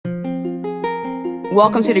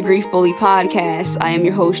Welcome to the Grief Bully podcast. I am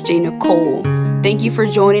your host, Nicole. Thank you for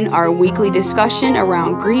joining our weekly discussion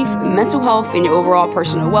around grief, mental health, and your overall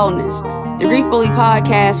personal wellness. The Grief Bully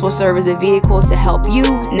podcast will serve as a vehicle to help you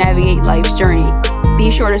navigate life's journey. Be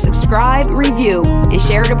sure to subscribe, review, and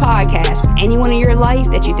share the podcast with anyone in your life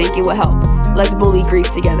that you think it will help. Let's bully grief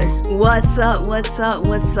together. What's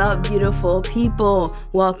up, beautiful people?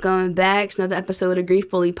 Welcome back to another episode of Grief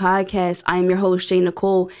Bully podcast. I am your host,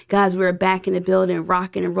 Nicole. Guys, we're back in the building,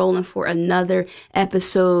 rocking and rolling for another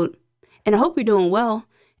episode. And I hope you're doing well.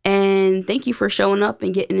 And thank you for showing up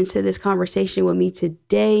and getting into this conversation with me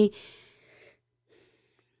today.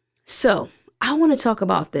 So, I want to talk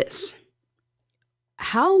about this.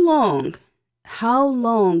 How long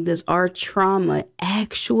does our trauma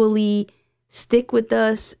actually stick with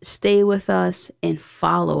us, stay with us, and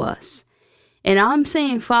follow us? And I'm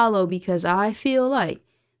saying follow because I feel like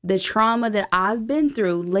the trauma that I've been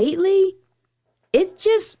through lately, it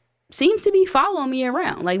just seems to be following me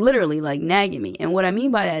around, like literally, like nagging me. And what I mean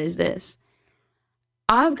by that is this.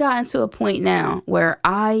 I've gotten to a point now where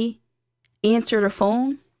I answer the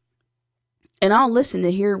phone and I'll listen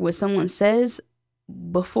to hear what someone says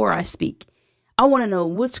before I speak. I want to know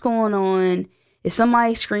what's going on. Is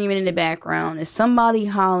somebody screaming in the background? Is somebody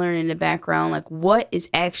hollering in the background? Like, what is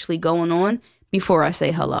actually going on before I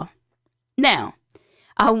say hello? Now,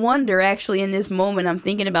 I wonder actually in this moment, I'm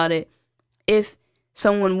thinking about it, if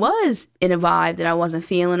someone was in a vibe that I wasn't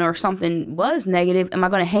feeling or something was negative, am I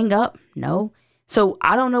going to hang up? No. So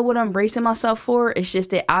I don't know what I'm bracing myself for. It's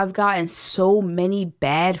just that I've gotten so many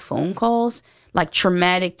bad phone calls, like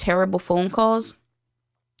traumatic, terrible phone calls,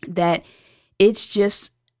 that it's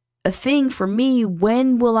just a thing for me.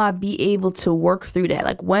 When will I be able to work through that?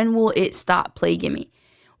 Like, when will it stop plaguing me?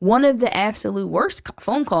 One of the absolute worst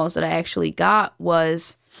phone calls that I actually got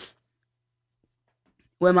was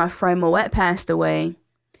when my friend Moet passed away.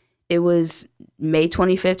 It was May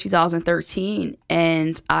 25th, 2013.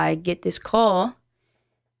 And I get this call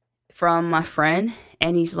from my friend,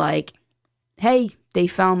 and he's like, hey, they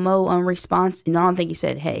found Mo unresponsive. And I don't think he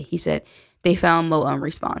said, hey, he said, they found Mo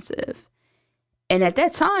unresponsive. And at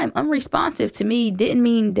that time, unresponsive to me didn't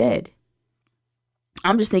mean dead.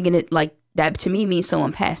 I'm just thinking it like that to me means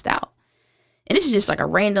someone passed out. And this is just like a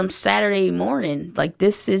random Saturday morning. Like,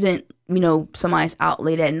 this isn't, somebody's out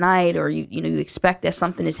late at night, or you expect that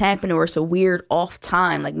something has happened, or it's a weird off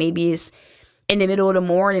time. Like maybe it's in the middle of the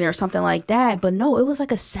morning or something like that. But no, it was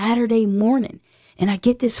like a Saturday morning. And I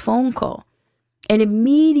get this phone call. And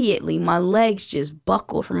immediately my legs just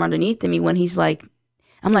buckle from underneath me when he's like,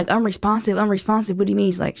 I'm like, unresponsive. What do you mean?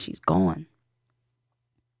 He's like, she's gone.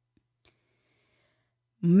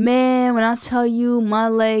 Man, when I tell you my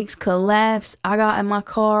legs collapsed, I got in my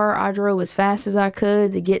car. I drove as fast as I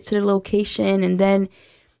could to get to the location. And then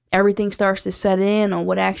everything starts to set in on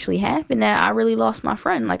what actually happened, that I really lost my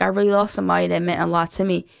friend. Like, I really lost somebody that meant a lot to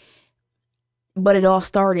me. But it all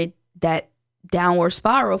started that downward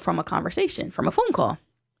spiral from a conversation, from a phone call.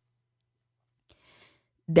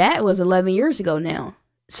 That was 11 years ago now.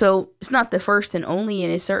 So it's not the first and only,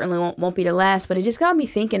 and it certainly won't be the last, but it just got me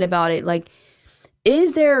thinking about it. Like,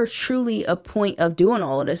 is there truly a point of doing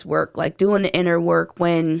all of this work, like doing the inner work,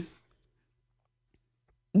 when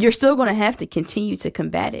you're still going to have to continue to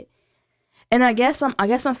combat it? And I guess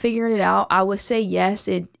I'm figuring it out. I would say yes,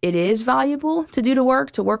 it is valuable to do the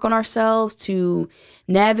work, to work on ourselves, to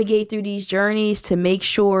navigate through these journeys, to make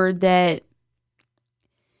sure that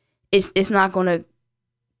it's not going to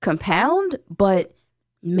compound. But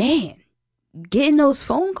man, getting those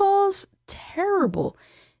phone calls, terrible.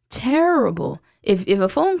 If a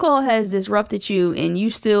phone call has disrupted you and you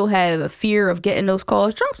still have a fear of getting those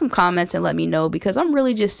calls, drop some comments and let me know, because I'm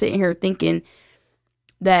really just sitting here thinking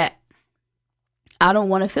that I don't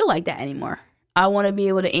want to feel like that anymore. I want to be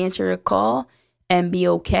able to answer the call and be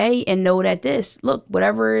okay and know that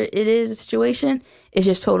whatever it is, the situation is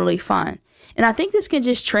just totally fine. And I think this can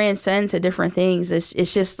just transcend to different things.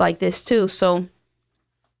 It's just like this too. So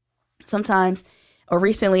sometimes, or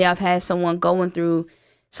recently, I've had someone going through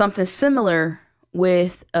something similar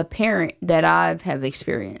with a parent that I have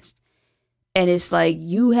experienced. And it's like,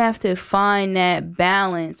 you have to find that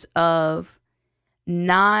balance of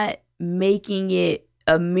not making it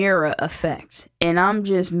a mirror effect. And I'm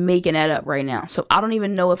just making that up right now. So I don't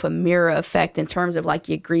even know if a mirror effect in terms of like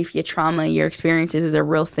your grief, your trauma, and your experiences is a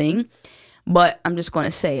real thing. But I'm just going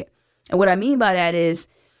to say it. And what I mean by that is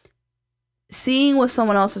seeing what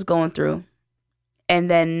someone else is going through and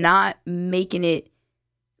then not making it,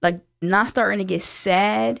 like, not starting to get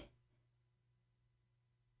sad,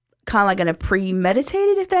 kind of like in a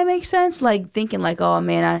premeditated, if that makes sense. Like thinking like, oh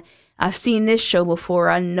man, I've seen this show before.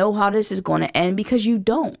 I know how this is going to end, because you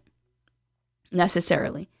don't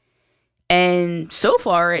necessarily. And so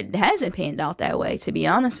far, it hasn't panned out that way, to be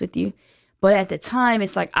honest with you. But at the time,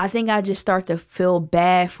 it's like, I think I just start to feel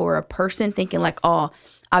bad for a person, thinking like, oh,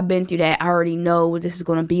 I've been through that. I already know what this is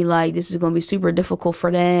going to be like. This is going to be super difficult for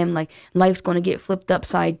them. Like, life's going to get flipped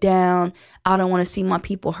upside down. I don't want to see my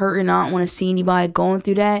people hurting. I don't want to see anybody going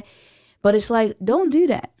through that. But it's like, don't do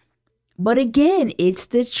that. But again, it's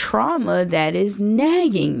the trauma that is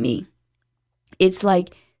nagging me. It's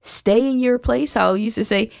like, stay in your place. I used to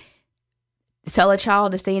say, tell a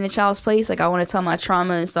child to stay in a child's place. Like, I want to tell my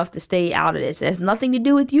trauma and stuff to stay out of this. It has nothing to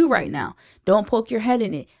do with you right now. Don't poke your head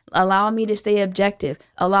in it. Allow me to stay objective.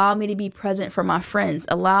 Allow me to be present for my friends.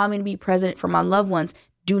 Allow me to be present for my loved ones.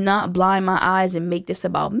 Do not blind my eyes and make this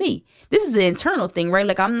about me. This is an internal thing, right?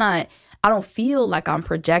 Like, I don't feel like I'm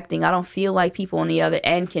projecting. I don't feel like people on the other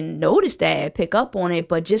end can notice that and pick up on it,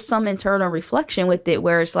 but just some internal reflection with it,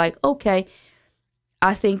 where it's like, okay,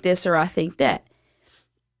 I think this or I think that.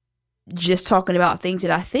 Just talking about things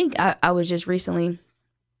that I think, I was just recently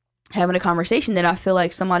having a conversation that I feel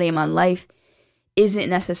like somebody in my life isn't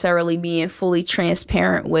necessarily being fully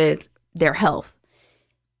transparent with their health.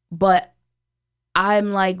 But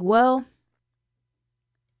I'm like, well,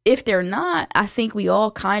 if they're not, I think we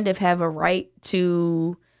all kind of have a right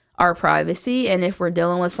to our privacy. And if we're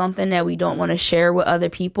dealing with something that we don't want to share with other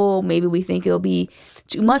people, maybe we think it'll be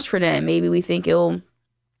too much for them. Maybe we think it'll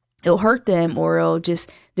hurt them, or it'll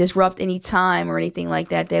just disrupt any time or anything like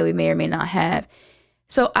that that we may or may not have.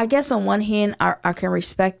 So I guess on one hand, I can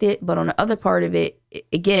respect it. But on the other part of it,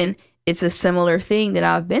 again, it's a similar thing that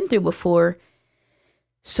I've been through before.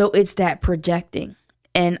 So it's that projecting.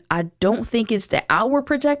 And I don't think it's the outward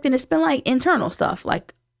projecting. It's been like internal stuff.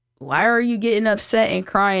 Like, why are you getting upset and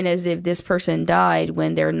crying as if this person died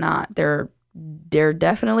when they're not? They're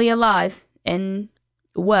definitely alive and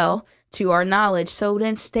well, to our knowledge. So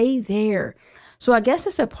then stay there. So I guess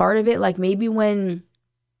it's a part of it. Like, maybe when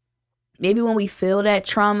we feel that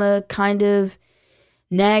trauma kind of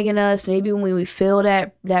nagging us, maybe when we feel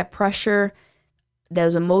that pressure,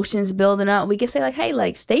 those emotions building up, we can say like, hey,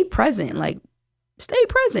 like, stay present. Like, stay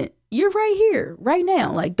present. You're right here, right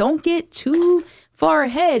now. Like, don't get too far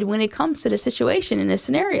ahead when it comes to the situation in this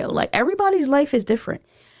scenario. Like, everybody's life is different.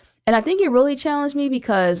 And I think it really challenged me,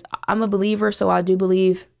 because I'm a believer. So I do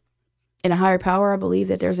believe in a higher power. I believe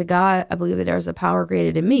that there's a God. I believe that there's a power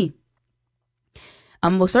greater than me.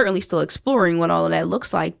 I'm most certainly still exploring what all of that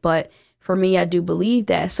looks like. But for me, I do believe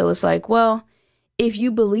that. So it's like, well, if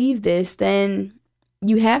you believe this, then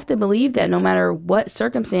you have to believe that no matter what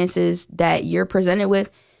circumstances that you're presented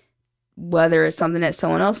with, whether it's something that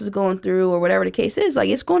someone else is going through or whatever the case is, like,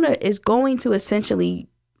 it's going to essentially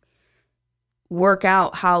work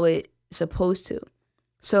out how it's supposed to.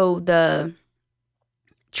 So the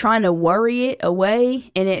trying to worry it away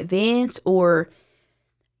in advance, or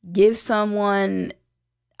give someone,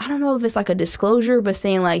 I don't know if it's like a disclosure, but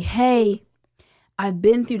saying like, hey, I've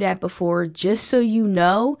been through that before, just so you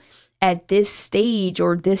know, at this stage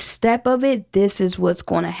or this step of it, this is what's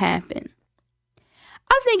going to happen.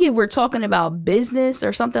 I think if we're talking about business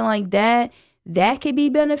or something like that, that could be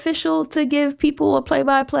beneficial to give people a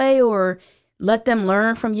play-by-play or let them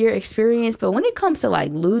learn from your experience. But when it comes to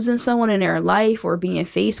like losing someone in their life or being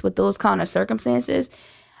faced with those kind of circumstances,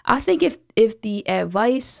 I think if the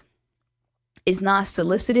advice is not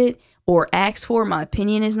solicited or asked for, my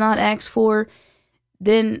opinion is not asked for,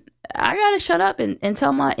 then I gotta shut up and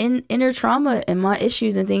tell my inner trauma and my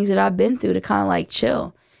issues and things that I've been through to kind of like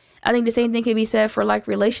chill. I think the same thing can be said for like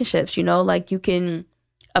relationships, you know, like you can,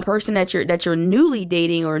 a person that you're newly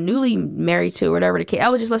dating or newly married to, or whatever the case. I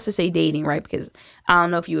would just, let's just say dating, right? Because I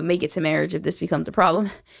don't know if you would make it to marriage if this becomes a problem.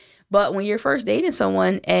 But when you're first dating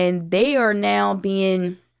someone and they are now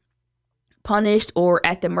being punished or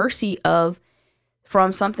at the mercy of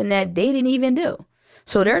from something that they didn't even do.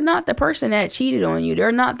 So they're not the person that cheated on you.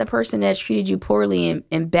 They're not the person that treated you poorly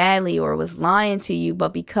and badly or was lying to you.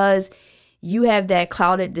 But because you have that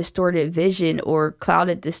clouded, distorted vision or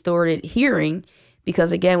clouded, distorted hearing,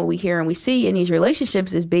 because again, what we hear and we see in these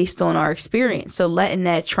relationships is based on our experience. So letting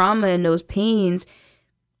that trauma and those pains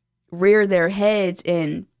rear their heads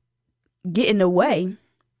and get in the way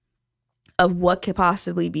of what could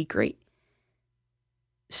possibly be great.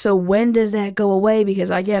 So when does that go away? Because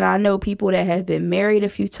again, I know people that have been married a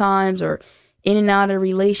few times or in and out of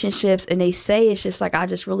relationships, and they say it's just like, I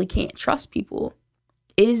just really can't trust people.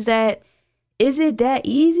 Is it that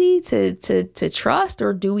easy to trust,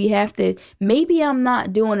 or do we have to, maybe I'm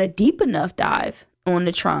not doing a deep enough dive on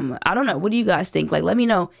the trauma. I don't know. What do you guys think? Like, let me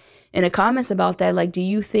know in the comments about that. Like, do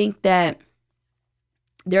you think that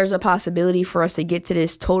there's a possibility for us to get to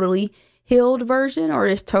this totally healed version or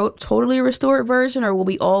this totally restored version, or will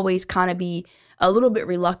we always kind of be a little bit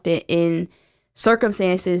reluctant in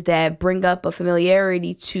circumstances that bring up a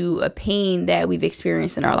familiarity to a pain that we've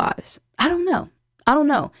experienced in our lives? I don't know.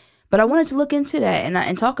 But I wanted to look into that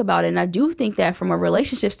and talk about it. And I do think that from a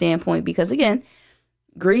relationship standpoint, because again,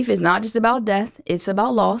 grief is not just about death. It's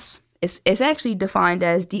about loss. It's actually defined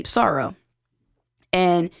as deep sorrow.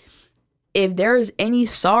 And if there is any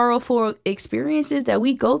sorrowful experiences that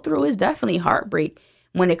we go through, it's definitely heartbreak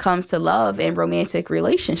when it comes to love and romantic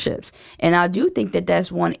relationships. And I do think that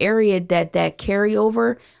that's one area that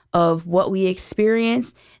carryover of what we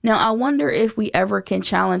experience. Now, I wonder if we ever can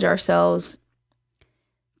challenge ourselves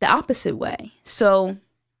the opposite way. So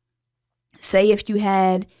say if you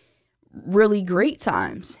had really great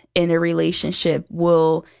times in a relationship,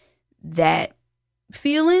 will that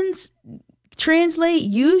feelings translate?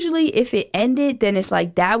 Usually if it ended, then it's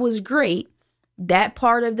like, that was great, that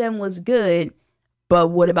part of them was good, but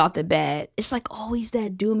what about the bad? It's like always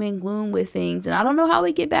that doom and gloom with things. And I don't know how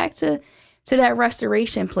we get back to that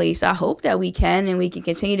restoration place. I hope that we can, and we can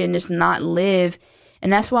continue to just not live.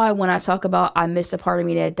 And that's why when I talk about I miss a part of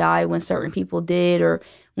me that died when certain people did, or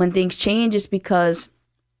when things change, it's because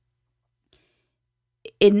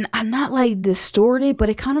I'm not like distorted, but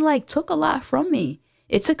it kind of like took a lot from me.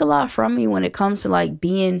 It took a lot from me when it comes to like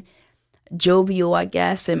being jovial, I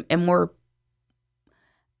guess, and more,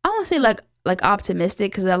 I don't want to say like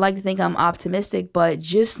optimistic, because I like to think I'm optimistic, but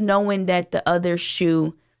just knowing that the other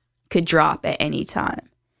shoe could drop at any time.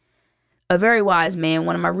 A very wise man,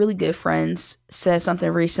 one of my really good friends, said something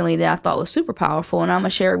recently that I thought was super powerful, and I'm going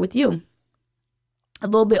to share it with you. A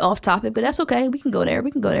little bit off topic, but that's okay. We can go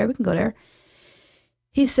there.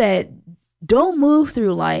 He said, don't move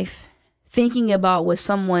through life thinking about what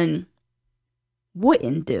someone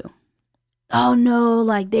wouldn't do. Oh no,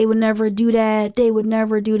 like they would never do that.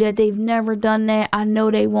 They've never done that. I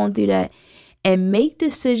know they won't do that. And make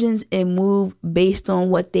decisions and move based on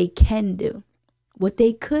what they can do, what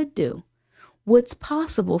they could do, what's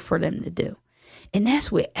possible for them to do. And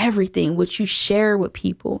that's with everything, what you share with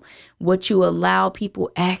people, what you allow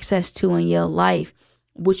people access to in your life,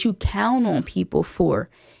 what you count on people for.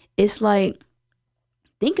 It's like,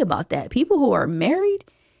 think about that. People who are married,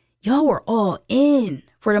 y'all are all in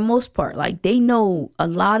for the most part. Like, they know a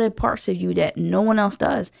lot of parts of you that no one else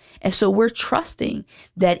does. And so we're trusting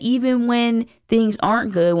that even when things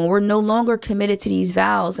aren't good, when we're no longer committed to these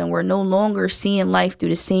vows and we're no longer seeing life through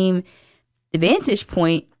the same vantage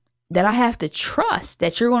point, that I have to trust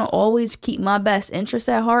that you're going to always keep my best interests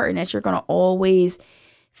at heart, and that you're going to always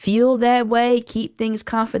feel that way, keep things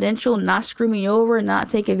confidential, not screw me over, not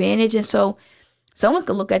take advantage. And so someone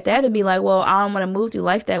could look at that and be like, well, I don't want to move through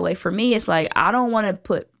life that way. For me, it's like, I don't want to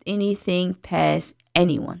put anything past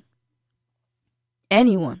anyone.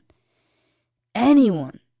 And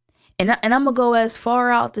I'm going to go as far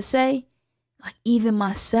out to say, like, even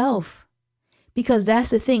myself. Because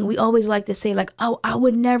that's the thing. We always like to say, like, oh, I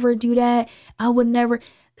would never do that. I would never.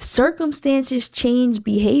 Circumstances change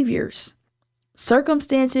behaviors.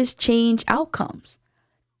 Circumstances change outcomes.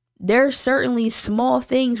 There's certainly small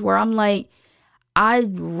things where I'm like, I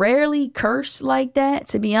rarely curse like that,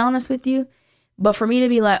 to be honest with you. But for me to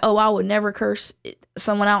be like, oh, I would never curse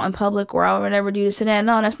someone out in public, or I would never do this and that.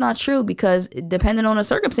 No, that's not true, because depending on the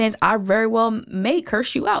circumstance, I very well may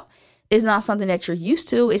curse you out. It's not something that you're used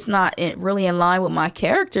to. It's not really in line with my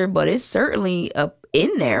character, but it's certainly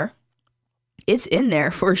in there. It's in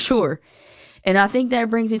there for sure. And I think that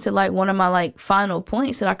brings me to like one of my like final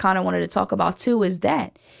points that I kind of wanted to talk about too, is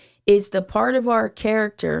that it's the part of our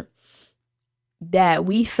character that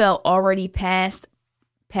we felt already past.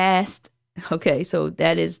 Okay, so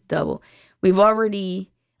that is double. We've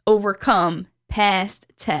already overcome past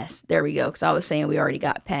tests. There we go. Because I was saying we already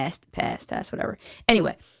got past tests, whatever.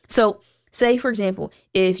 Anyway, so say, for example,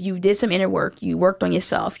 if you did some inner work, you worked on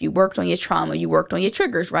yourself, you worked on your trauma, you worked on your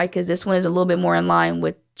triggers, right? Because this one is a little bit more in line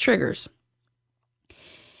with triggers.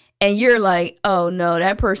 And you're like, oh no,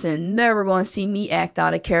 that person never going to see me act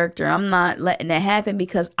out of character. I'm not letting that happen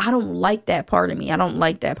because I don't like that part of me. I don't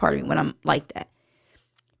like that part of me when I'm like that.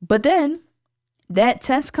 But then that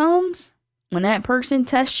test comes, when that person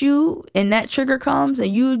tests you and that trigger comes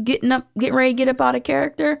and you getting ready to get up out of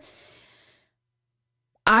character,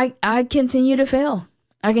 I continue to fail.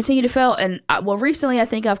 And recently I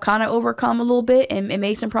think I've kind of overcome a little bit and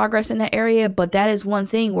made some progress in that area. But that is one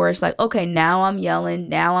thing where it's like, okay, now I'm yelling,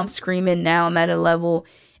 now I'm screaming, now I'm at a level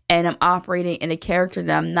and I'm operating in a character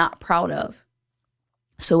that I'm not proud of.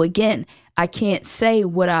 So again, I can't say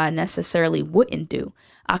what I necessarily wouldn't do.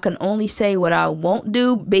 I can only say what I won't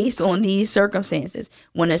do based on these circumstances.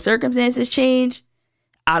 When the circumstances change,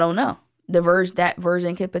 I don't know. That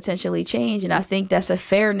version could potentially change. And I think that's a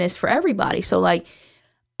fairness for everybody. So like,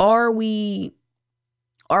 are we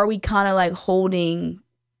kind of like holding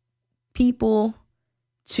people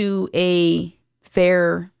to a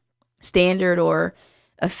fair standard or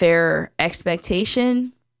a fair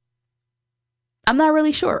expectation? I'm not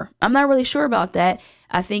really sure. I'm not really sure about that.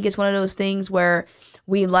 I think it's one of those things where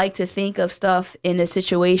we like to think of stuff in a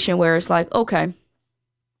situation where it's like, okay,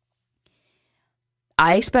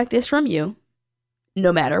 I expect this from you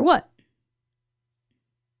no matter what.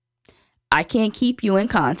 I can't keep you in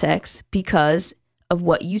context because of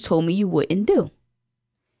what you told me you wouldn't do.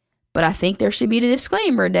 But I think there should be the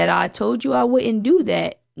disclaimer that I told you I wouldn't do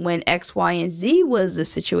that when X, Y, and Z was the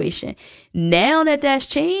situation. Now that that's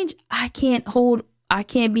changed, I can't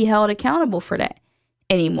be held accountable for that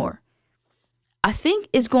anymore. I think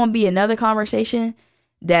it's going to be another conversation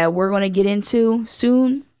that we're going to get into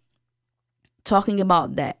soon, talking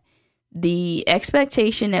about that. The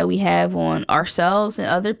expectation that we have on ourselves and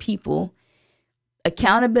other people,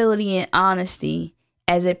 accountability and honesty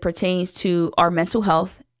as it pertains to our mental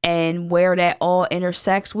health, and where that all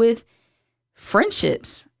intersects with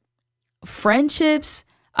friendships.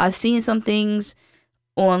 I've seen some things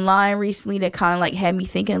online recently that kind of like had me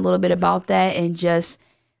thinking a little bit about that, and just,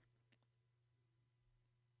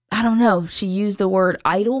 I don't know, she used the word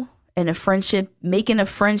idol and a friendship, making a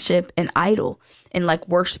friendship an idol, and like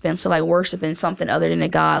worshiping. So like worshiping something other than a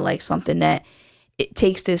God, like something that it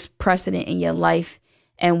takes this precedent in your life,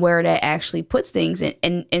 and where that actually puts things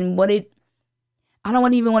in, and what it, I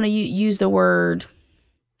don't even want to use the word,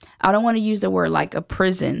 I don't want to use the word like a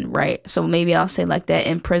prison, right? So maybe I'll say like that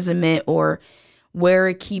imprisonment, or where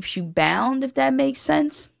it keeps you bound, if that makes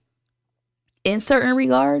sense, in certain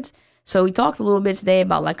regards. So we talked a little bit today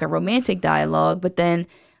about like a romantic dialogue, but then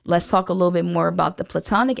let's talk a little bit more about the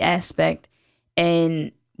platonic aspect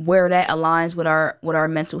and where that aligns with our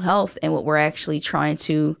mental health and what we're actually trying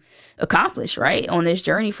to accomplish, right? On this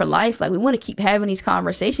journey for life. Like, we want to keep having these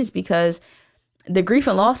conversations because the grief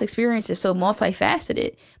and loss experience is so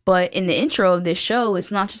multifaceted. But in the intro of this show, it's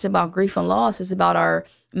not just about grief and loss. It's about our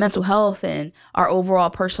mental health and our overall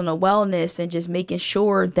personal wellness, and just making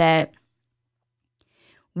sure that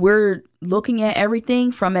we're looking at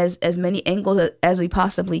everything from as many angles as we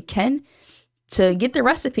possibly can to get the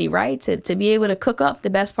recipe, right? To be able to cook up the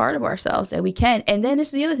best part of ourselves that we can. And then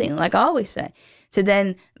it's the other thing, like I always say, to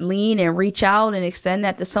then lean and reach out and extend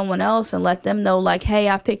that to someone else and let them know like, hey,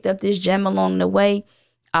 I picked up this gem along the way.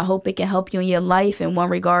 I hope it can help you in your life in one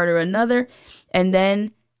regard or another. And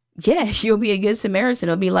then, yeah, you'll be a good Samaritan.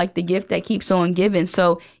 It'll be like the gift that keeps on giving.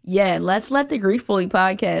 So yeah, let's let the Grief Bully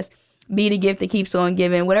podcast be the gift that keeps on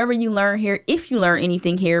giving. Whatever you learn here, if you learn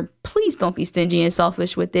anything here, please don't be stingy and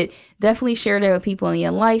selfish with it. Definitely share that with people in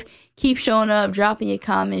your life. Keep showing up, dropping your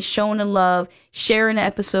comments, showing the love, sharing the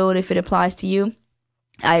episode if it applies to you.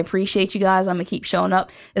 I appreciate you guys. I'm going to keep showing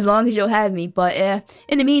up as long as you'll have me. But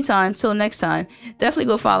in the meantime, till next time, definitely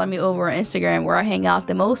go follow me over on Instagram, where I hang out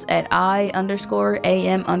the most at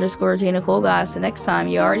I_am_J Nicole, guys. So next time,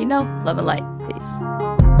 you already know. Love and light. Peace.